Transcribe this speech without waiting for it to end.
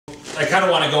I kind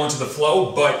of want to go into the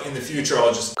flow, but in the future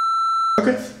I'll just...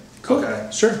 Okay, cool. Okay.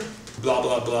 Sure. Blah,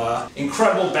 blah, blah.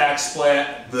 Incredible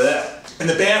backsplat. Bleh. In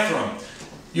the bathroom,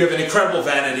 you have an incredible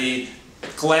vanity.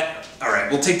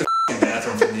 Alright, we'll take the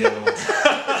bathroom from the other one.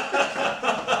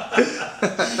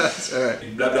 That's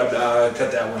alright. Blah, blah, blah.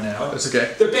 Cut that one out. That's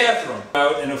okay. The bathroom.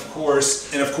 And of course,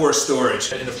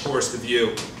 storage. And of course, the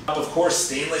view. Of course,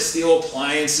 stainless steel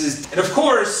appliances. And of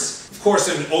course,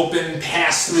 an open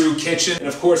pass-through kitchen. And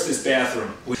of course, this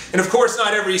bathroom. And of course,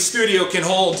 not every studio can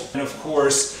hold. And of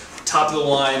course, top of the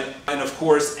line. And of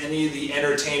course, any of the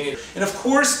entertaining. And of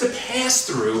course, the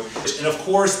pass-through. And of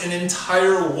course, an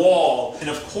entire wall. And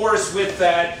of course, with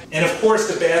that. And of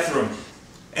course, the bathroom.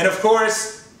 And of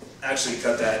course, actually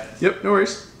cut that. Yep, no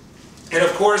worries. And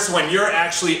of course, when you're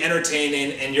actually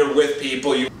entertaining and you're with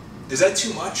people, is that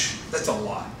too much? That's a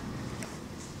lot.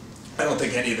 I don't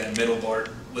think any of that middle part.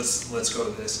 Let's go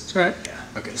to this. It's alright. Yeah.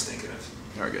 Okay. Just thinking of.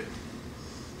 All right, good.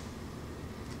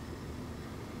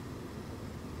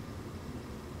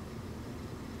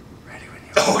 Ready when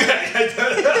you. Okay.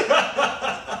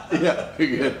 Yeah,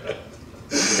 you're good.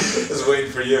 I was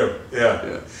waiting for you.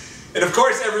 Yeah. And of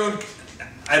course, everyone.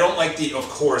 I don't like the of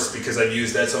course because I've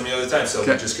used that so many other times. So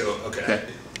we'll just go. Okay.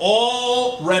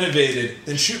 All renovated.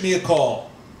 Then shoot me a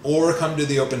call or come to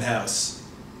the open house.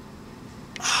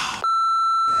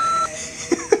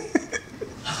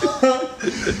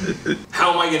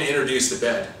 How am I going to introduce the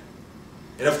bed?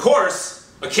 And of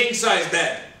course, a king-size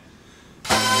bed.